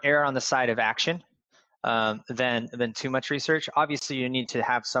side of action than too much research. Obviously, you need to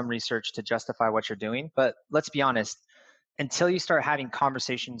have some research to justify what you're doing, but let's be honest, until you start having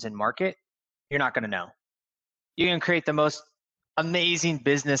conversations in market, you're not going to know. You can create the most amazing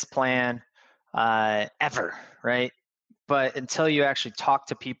business plan ever, right? But until you actually talk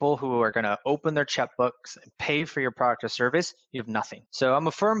to people who are going to open their checkbooks and pay for your product or service, you have nothing. So I'm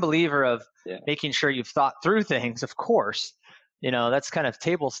a firm believer of making sure you've thought through things, of course. That's kind of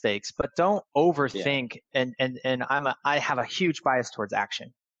table stakes, but don't overthink. Yeah. And I have a huge bias towards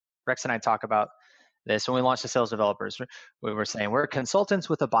action. Rex and I talk about this when we launched the Sales Developers. We were saying we're consultants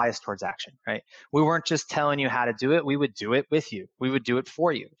with a bias towards action, right? We weren't just telling you how to do it. We would do it with you. We would do it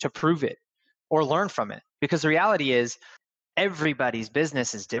for you to prove it or learn from it. Because the reality is everybody's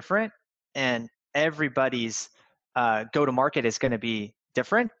business is different, and everybody's go-to-market is going to be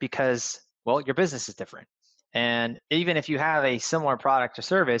different because, well, your business is different. And even if you have a similar product or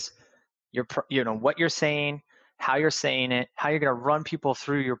service, what you're saying, how you're saying it, how you're going to run people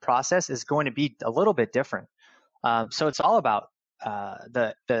through your process is going to be a little bit different. So it's all about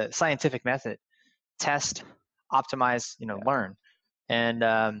the scientific method: test, optimize, learn, and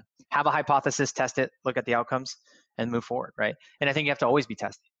have a hypothesis, test it, look at the outcomes, and move forward, right? And I think you have to always be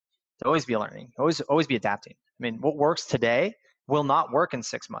testing, to always be learning, always be adapting. I mean, what works today will not work in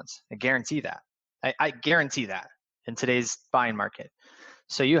 6 months. I guarantee that. I guarantee that in today's buying market.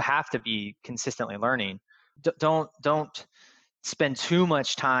 So you have to be consistently learning. Don't spend too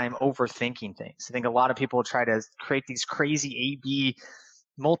much time overthinking things. I think a lot of people try to create these crazy A/B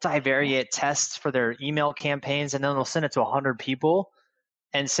multivariate tests for their email campaigns, and then they'll send it to 100 people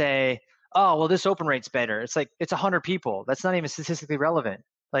and say, oh, well, this open rate's better. It's like, it's 100 people. That's not even statistically relevant.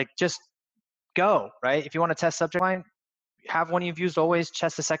 Like, just go, right? If you want to test subject line, have one you've used always,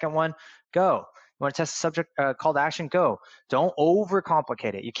 test the second one, go. You want to test the subject call to action, go. Don't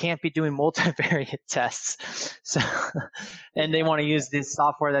overcomplicate it. You can't be doing multivariate tests. So, and they want to use this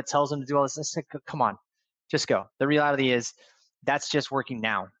software that tells them to do all this. It's like, come on, just go. The reality is that's just working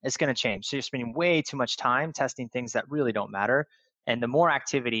now. It's going to change. So you're spending way too much time testing things that really don't matter. And the more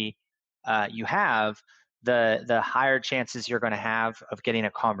activity you have, the higher chances you're going to have of getting a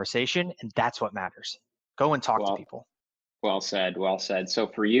conversation, and that's what matters. Go and talk to people. Well said. Well said. So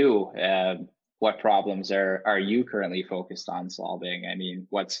for you, what problems are you currently focused on solving? I mean,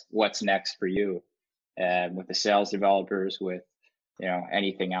 what's next for you with the Sales Developers, with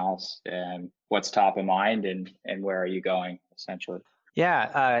anything else? What's top of mind, and where are you going essentially?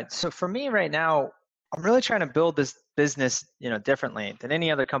 Yeah. So for me right now, I'm really trying to build this business, differently than any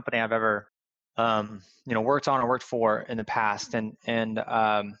other company I've ever, worked on or worked for in the past. And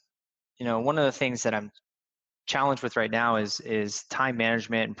one of the things that I'm challenged with right now is time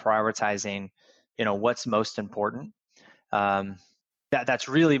management and prioritizing, what's most important. That's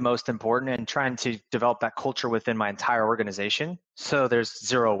really most important, and trying to develop that culture within my entire organization so there's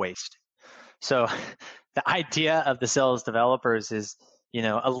zero waste. So the idea of the Sales Developers is,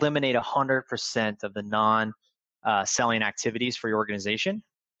 eliminate 100% of the non-selling activities for your organization,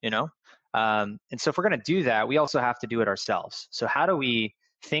 and so if we're going to do that, we also have to do it ourselves. So how do we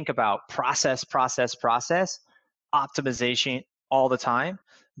think about process, optimization all the time,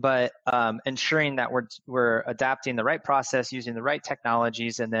 but ensuring that we're adapting the right process, using the right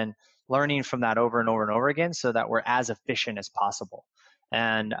technologies, and then learning from that over and over and over again so that we're as efficient as possible.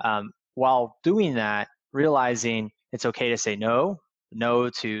 And while doing that, realizing it's okay to say no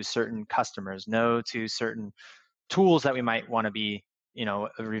to certain customers, no to certain tools that we might want to be,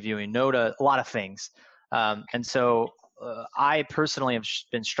 reviewing, no to a lot of things. And so I personally have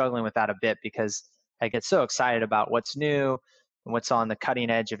been struggling with that a bit, because I get so excited about what's new and what's on the cutting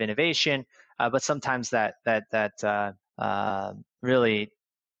edge of innovation, but sometimes that really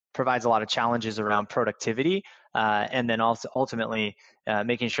provides a lot of challenges around productivity, and then also ultimately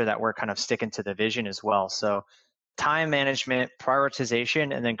making sure that we're kind of sticking to the vision as well. So time management,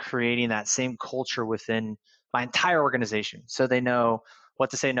 prioritization, and then creating that same culture within my entire organization so they know what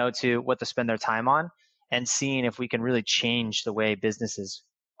to say no to, what to spend their time on, and seeing if we can really change the way businesses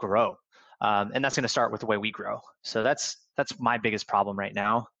grow. And that's going to start with the way we grow. So that's my biggest problem right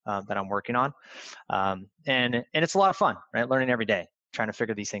now that I'm working on. And it's a lot of fun, right? Learning every day, trying to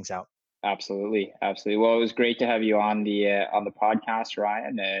figure these things out. Absolutely, absolutely. Well, it was great to have you on the podcast,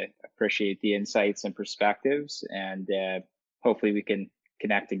 Ryan. Appreciate the insights and perspectives, and hopefully we can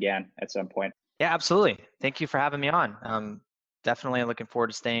connect again at some point. Yeah, absolutely. Thank you for having me on. Definitely looking forward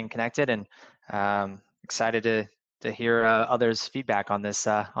to staying connected, and excited to hear others' feedback on this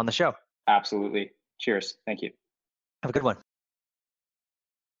on the show. Absolutely. Cheers. Thank you. Have a good one.